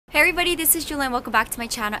everybody, this is Jewelyn. Welcome back to my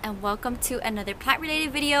channel and welcome to another plant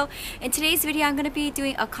related video. In today's video, I'm going to be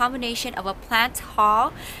doing a combination of a plant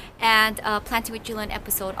haul and a Planting with Jewelyn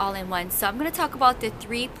episode all in one. So I'm going to talk about the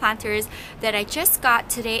 3 planters that I just got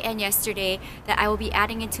today and yesterday that I will be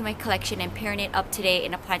adding into my collection and pairing it up today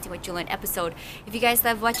in a Planting with Jewelyn episode. If you guys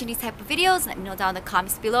love watching these type of videos, let me know down in the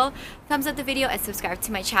comments below. Thumbs up the video and subscribe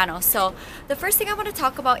to my channel. So the first thing I want to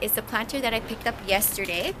talk about is the planter that I picked up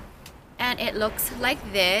yesterday. And it looks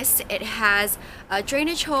like this. It has a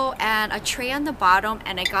drainage hole and a tray on the bottom,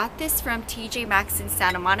 and I got this from TJ Maxx in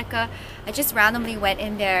Santa Monica. I just randomly went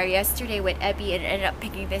in there yesterday with Ebby and ended up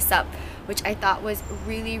picking this up, which I thought was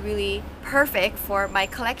really perfect for my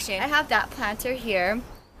collection. I have that planter here,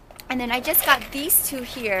 and then I just got these 2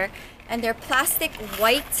 here, and they're plastic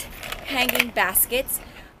white hanging baskets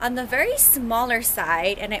on the very smaller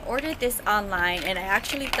side, and I ordered this online and I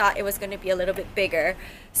actually thought it was going to be a little bit bigger.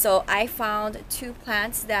 So I found 2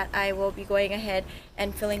 plants that I will be going ahead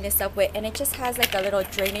and filling this up with, and it just has like a little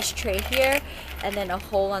drainage tray here and then a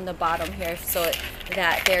hole on the bottom here so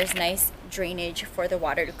that there's nice drainage for the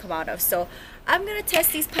water to come out of. So I'm gonna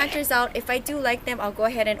test these planters out. If I do like them, I'll go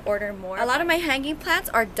ahead and order more. A lot of my hanging plants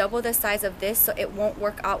are double the size of this, so it won't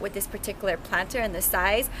work out with this particular planter and the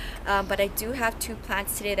size, but I do have 2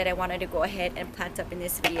 plants today that I wanted to go ahead and plant up in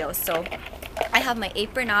this video. So I have my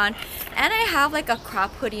apron on and I have like a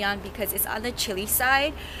crop hoodie on because it's on the chilly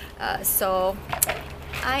side, so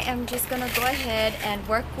I am just gonna go ahead and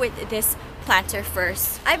work with this planter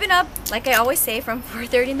first. I've been up, like I always say, from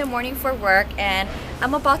 4:30 in the morning for work, and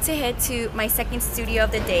I'm about to head to my second studio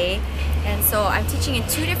of the day. And so I'm teaching in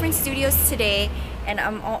 2 different studios today, and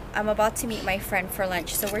I'm about to meet my friend for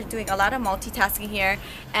lunch. So we're doing a lot of multitasking here.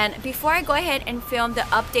 And before I go ahead and film the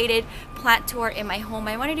updated plant tour in my home,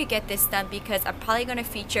 I wanted to get this done because I'm probably going to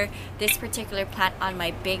feature this particular plant on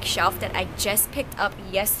my big shelf that I just picked up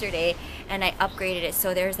yesterday, and I upgraded it.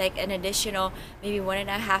 So there's like an additional maybe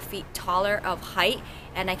 1.5 feet taller of height,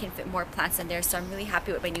 and I can fit more plants in there. So I'm really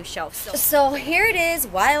happy with my new shelf. So here it is,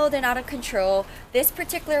 wild and out of control. This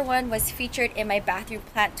particular one was featured in my bathroom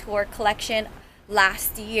plant tour collection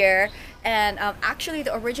last year, and actually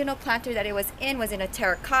the original planter that it was in a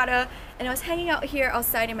terracotta, and I was hanging out here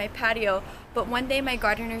outside in my patio. But one day my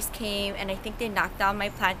gardeners came and I think they knocked down my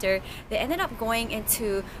planter. They ended up going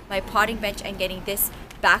into my potting bench and getting this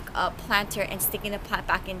back up planter and sticking the plant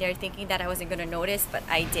back in there, thinking that I wasn't going to notice, but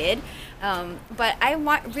I did. But I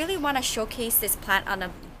really want to showcase this plant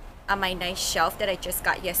on my nice shelf that I just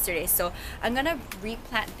got yesterday. So I'm gonna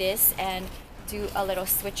replant this and do a little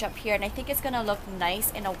switch up here, and I think it's gonna look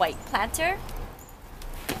nice in a white planter.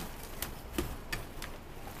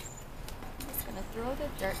 I'm just gonna throw the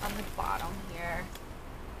dirt on the bottom here,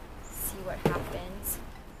 see what happens,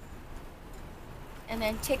 and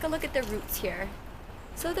then take a look at the roots here.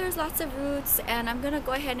 So there's lots of roots, and I'm gonna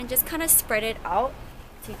go ahead and just kind of spread it out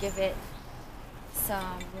to give it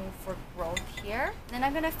some room for growth here. Then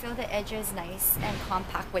I'm gonna fill the edges nice and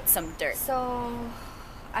compact with some dirt. So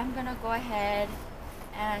I'm gonna go ahead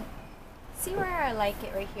and see where I like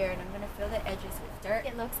it right here, and I'm gonna fill the edges with dirt.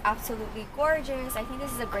 It looks absolutely gorgeous. I think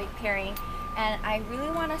this is a great pairing, and I really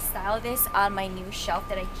want to style this on my new shelf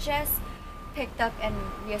that I just picked up and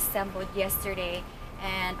reassembled yesterday,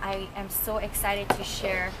 and I am so excited to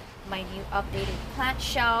share my new updated plant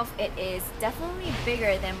shelf. It is definitely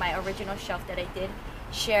bigger than my original shelf that I did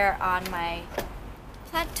share on my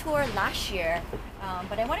plant tour last year,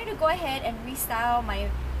 but I wanted to go ahead and restyle my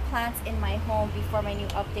plants in my home before my new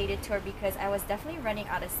updated tour because I was definitely running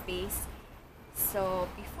out of space. So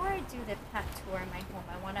before I do the plant tour in my home,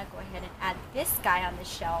 I want to go ahead and add this guy on the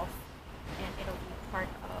shelf, and it'll be part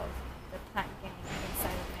of the plant gang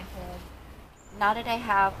inside of my home. Now that I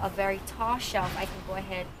have a very tall shelf, I can go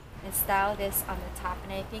ahead and style this on the top,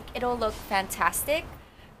 and I think it'll look fantastic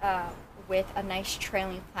with a nice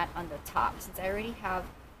trailing plant on the top, since I already have,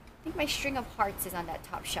 I think my string of hearts is on that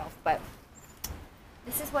top shelf. But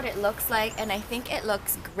this is what it looks like, and I think it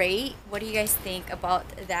looks great. What do you guys think about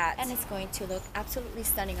that? And it's going to look absolutely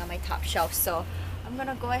stunning on my top shelf. So I'm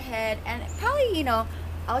gonna go ahead and probably, you know,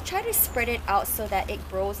 I'll try to spread it out so that it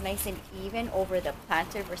grows nice and even over the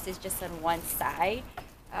planter versus just on one side.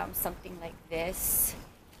 Something like this,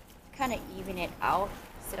 kind of even it out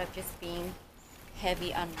instead of just being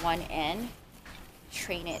heavy on one end.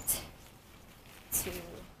 Train it to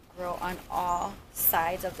grow on all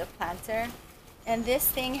sides of the planter. And this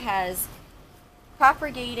thing has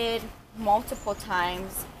propagated multiple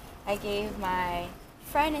times. I gave my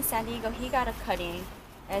friend in San Diego, he got a cutting,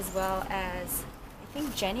 as well as I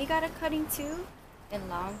think Jenny got a cutting too in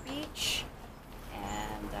Long Beach.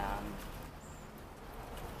 And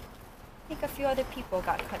think a few other people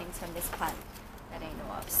got cuttings from this plant that I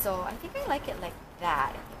know of. So I think I like it like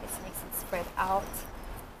that. I think it's nice and spread out.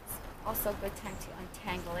 It's also a good time to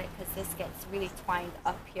untangle it because this gets really twined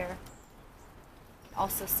up here.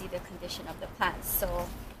 Also see the condition of the plant. So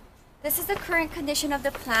this is the current condition of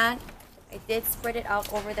the plant. I did spread it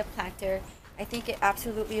out over the planter. I think it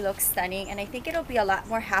absolutely looks stunning, and I think it'll be a lot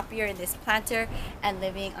more happier in this planter and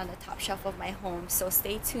living on the top shelf of my home. So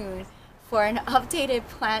stay tuned for an updated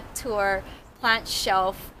plant tour, plant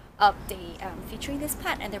shelf update featuring this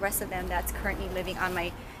plant and the rest of them that's currently living on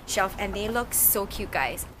my shelf, and they look so cute,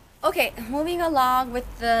 guys. Okay, moving along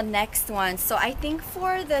with the next one. So I think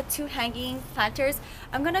for the two hanging planters,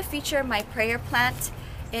 I'm gonna feature my prayer plant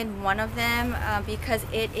in one of them because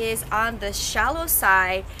it is on the shallow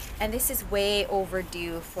side, and this is way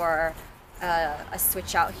overdue for a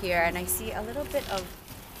switch out here. And I see a little bit of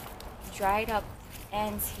dried up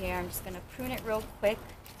ends here. I'm just gonna prune it real quick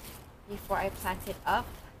before I plant it up.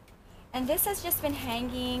 And this has just been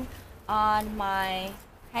hanging on my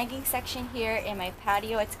hanging section here in my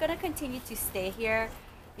patio. It's gonna continue to stay here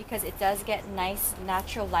because it does get nice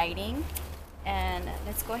natural lighting. And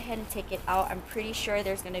let's go ahead and take it out. I'm pretty sure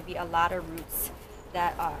there's gonna be a lot of roots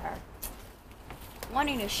that are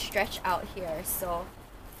wanting to stretch out here. So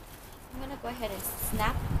I'm gonna go ahead and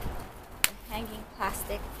snap the hanging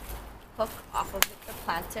plastic hook off of the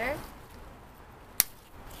planter.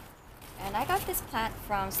 And I got this plant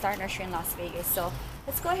from Star Nursery in Las Vegas. So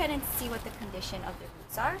let's go ahead and see what the condition of the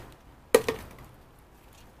roots are.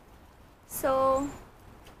 So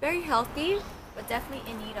very healthy, but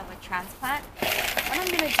definitely in need of a transplant. What I'm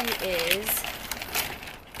gonna do is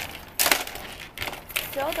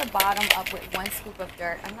fill the bottom up with 1 scoop of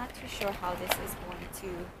dirt. I'm not too sure how this is going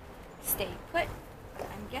to stay put, but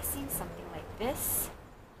I'm guessing something like this.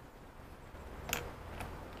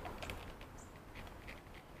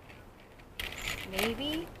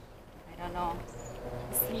 Maybe, I don't know.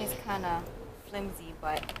 This thing is kind of flimsy,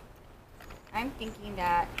 but I'm thinking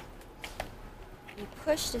that we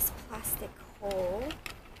push this plastic hole.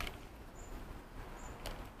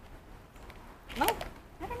 No,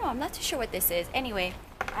 I don't know. I'm not too sure what this is. Anyway,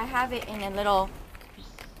 I have it in a little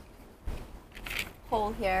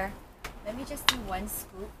hole here. Let me just do 1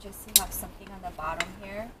 scoop just to have something on the bottom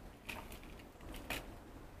here.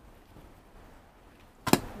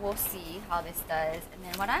 We'll see how this does. And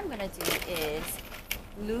then what I'm gonna do is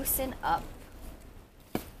loosen up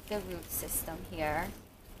the root system here.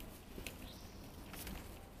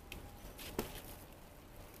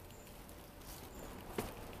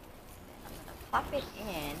 And I'm gonna pop it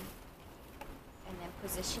in and then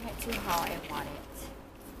position it to how I want it.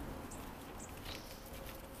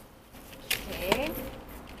 Okay.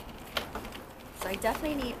 So I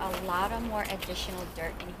definitely need a lot of more additional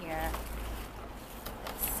dirt in here.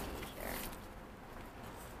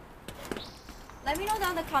 Let me know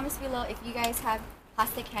down in the comments below if you guys have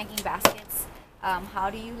plastic hanging baskets. How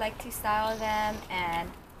do you like to style them, and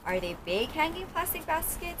are they big hanging plastic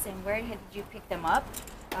baskets, and where did you pick them up?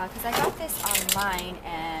 Because I got this online,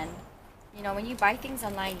 and you know, when you buy things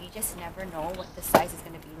online, you just never know what the size is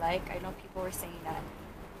going to be like. I know people were saying that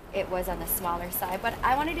it was on the smaller side, but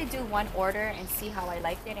I wanted to do one order and see how I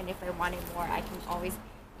liked it, and if I wanted more, I can always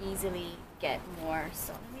easily get more.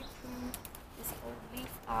 So let me prune this old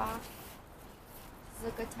leaf off. This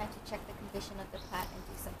is a good time to check the condition of the plant and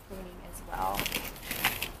do some pruning as well.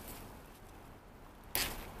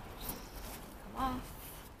 Come off.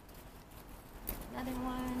 Another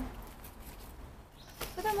one.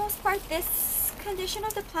 For the most part, this condition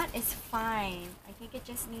of the plant is fine. I think it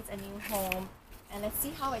just needs a new home. And let's see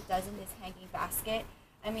how it does in this hanging basket.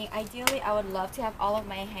 I mean, ideally, I would love to have all of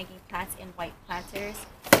my hanging plants in white planters,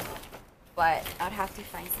 but I'd have to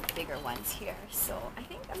find some bigger ones here. So I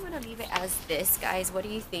think I'm gonna leave it as this, guys. What do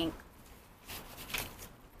you think?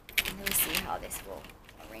 Let me see how this will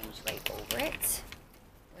arrange right over it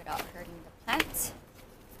without hurting the plant.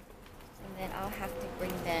 And then I'll have to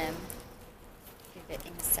bring them to the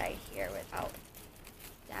inside here without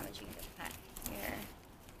damaging the plant here.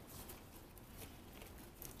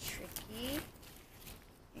 Tricky.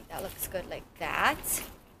 I think that looks good like that.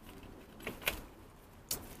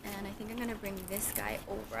 And I think I'm gonna bring this guy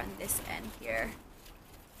over on this end here.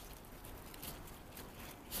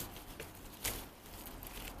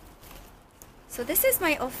 So this is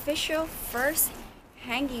my official first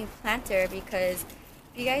hanging planter, because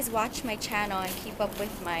if you guys watch my channel and keep up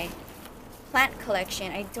with my plant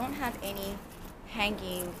collection, I don't have any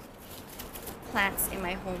hanging plants in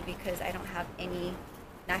my home because I don't have any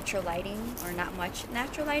natural lighting, or not much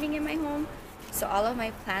natural lighting in my home. So all of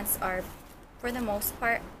my plants are, for the most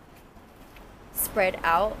part, spread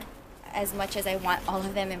out. as much as I want all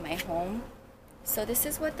of them in my home. So this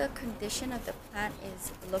is what the condition of the plant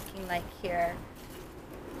is looking like here.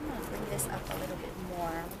 I'm gonna bring this up a little bit more.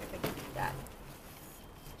 I wonder if I can do that.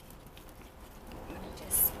 I'm gonna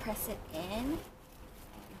just press it in and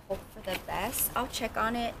hope for the best. I'll check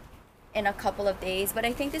on it in a couple of days, but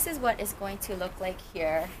I think this is what it's going to look like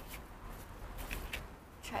here.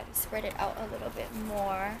 Try to spread it out a little bit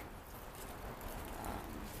more.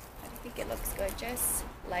 I think it looks good, just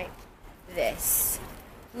like this.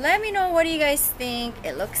 Let me know, what do you guys think?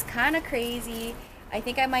 It looks kind of crazy. I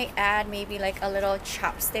think I might add maybe like a little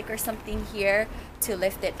chopstick or something here to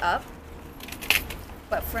lift it up.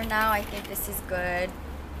 But for now, I think this is good.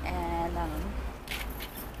 And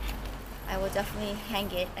I will definitely hang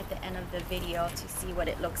it at the end of the video to see what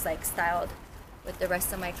it looks like styled with the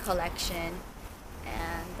rest of my collection.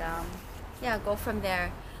 And yeah, go from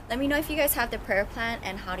there. Let me know if you guys have the prayer plant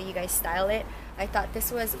and how do you guys style it. I thought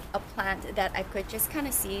this was a plant that I could just kind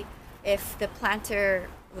of see if the planter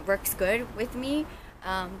works good with me.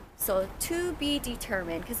 So to be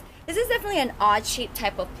determined, because this is definitely an odd shaped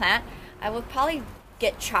type of plant. I would probably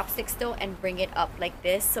get chopsticks though and bring it up like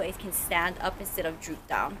this so it can stand up instead of droop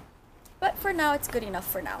down. But for now, it's good enough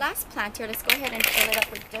for now. Last planter, let's go ahead and fill it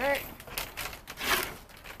up with dirt.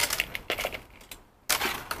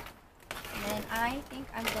 And I think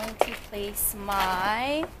I'm going to place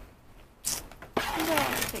my, what do I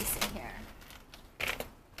want to place in here?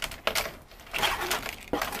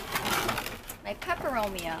 My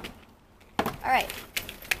peperomia. Alright.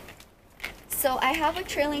 So I have a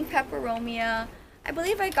trailing peperomia. I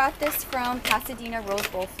believe I got this from Pasadena Rose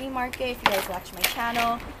Bowl Flea Market, if you guys watch my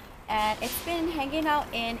channel. And it's been hanging out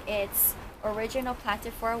in its original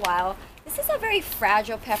planter for a while. This is a very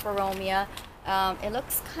fragile peperomia. It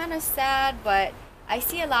looks kind of sad, but I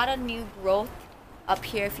see a lot of new growth up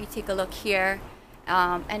here if you take a look here.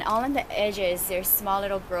 And all on the edges, there's small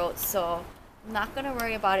little growths, so I'm not going to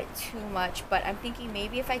worry about it too much. But I'm thinking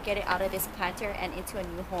maybe if I get it out of this planter and into a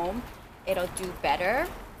new home, it'll do better.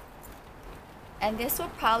 And this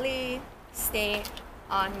will probably stay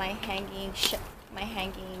on my hanging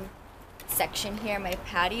section here, my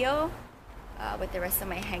patio. With the rest of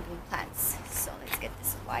my hanging plants. So let's get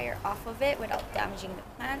this wire off of it without damaging the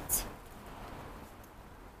plant.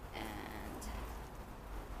 And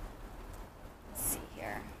let's see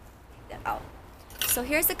here, take that out. So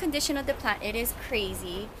here's the condition of the plant. It is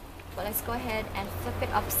crazy, but let's go ahead and flip it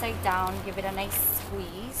upside down, give it a nice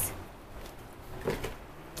squeeze.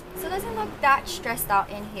 So it doesn't look that stressed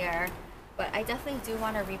out in here, but I definitely do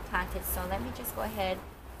want to replant it. So let me just go ahead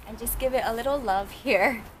and just give it a little love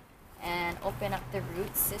here. And open up the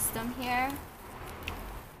root system here.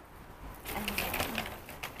 And then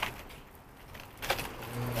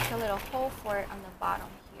make a little hole for it on the bottom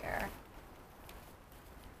here.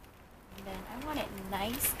 And then I want it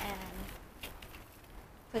nice and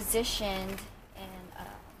positioned in a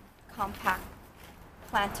compact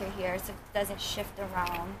planter here so it doesn't shift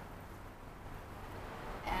around.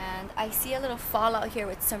 And I see a little fallout here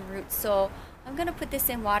with some roots. So I'm going to put this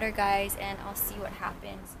in water, guys, and I'll see what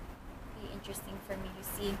happens. Interesting for me to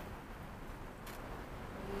see.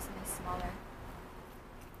 I'll use my smaller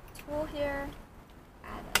tool here,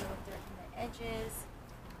 add a little dirt on the edges.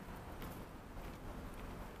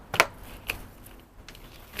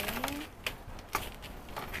 Okay.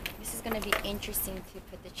 This is going to be interesting to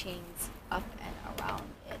put the chains up and around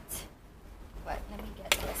it, but let me get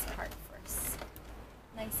this part first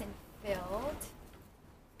nice and filled.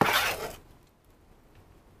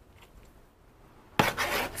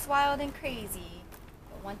 Wild and crazy,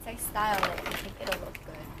 but once I style it, I think it'll look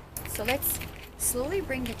good. So let's slowly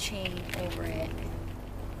bring the chain over it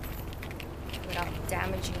without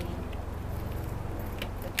damaging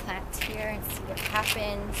the plant here and see what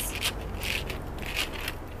happens.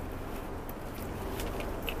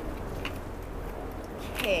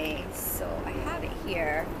 Okay, so I have it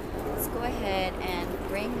here. Let's go ahead and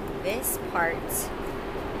bring this part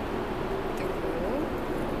through.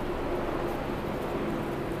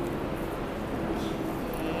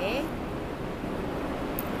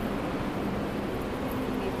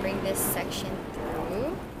 This section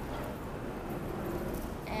through,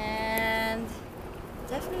 and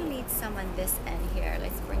definitely need some on this end here.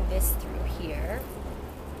 Let's bring this through here,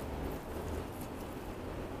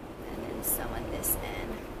 and then some on this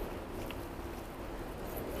end.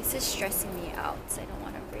 This is stressing me out, so I don't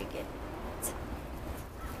want to break it.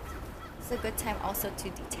 It's a good time also to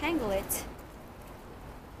detangle it.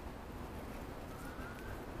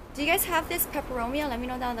 Do you guys have this peperomia? Let me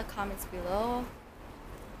know down in the comments below.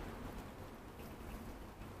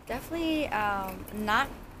 Definitely not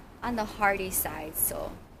on the hardy side,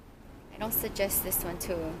 so don't suggest this one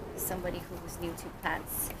to somebody who's new to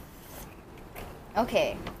plants.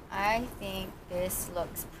 Okay, I think this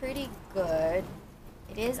looks pretty good.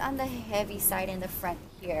 It is on the heavy side in the front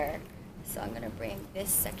here, so I'm gonna bring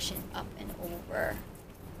this section up and over.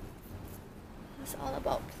 It's all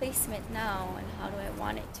about placement now, and how do I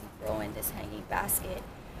want it to grow in this hanging basket.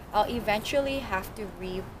 I'll eventually have to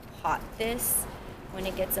repot this when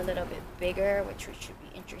it gets a little bit bigger, which should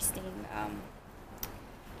be interesting.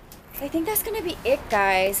 I think that's gonna be it,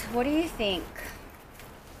 guys. What do you think?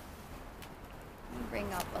 Let me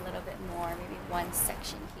bring up a little bit more, maybe one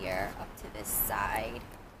section here up to this side.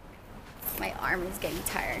 My arm is getting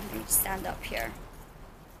tired. Let me just stand up here.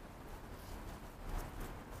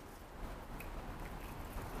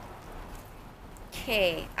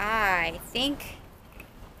 Okay, I think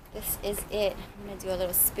this is it. I'm gonna do a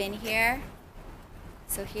little spin here.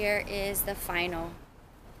 So here is the final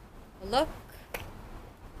look.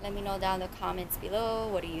 Let me know down in the comments below,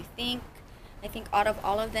 what do you think? I think out of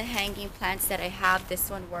all of the hanging plants that I have, this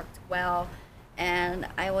one worked well, and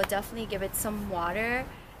I will definitely give it some water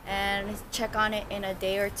and check on it in a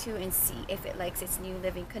day or two and see if it likes its new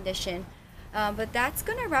living condition. But that's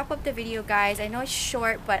gonna wrap up the video, guys. I know it's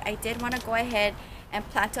short, but I did want to go ahead and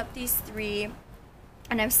plant up these 3,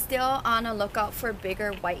 and I'm still on a lookout for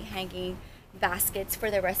bigger white hanging baskets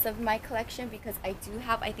for the rest of my collection, because I do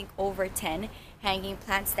have, I think, over 10 hanging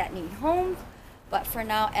plants that need homes. But for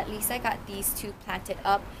now, at least I got these 2 planted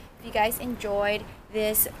up. If you guys enjoyed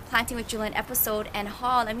this Planting with Jewelyn episode and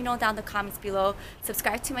haul, let me know down in the comments below.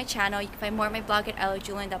 Subscribe to my channel. You can find more on my blog at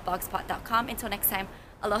ilovejewelyn.blogspot.com. Until next time,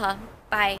 aloha, bye.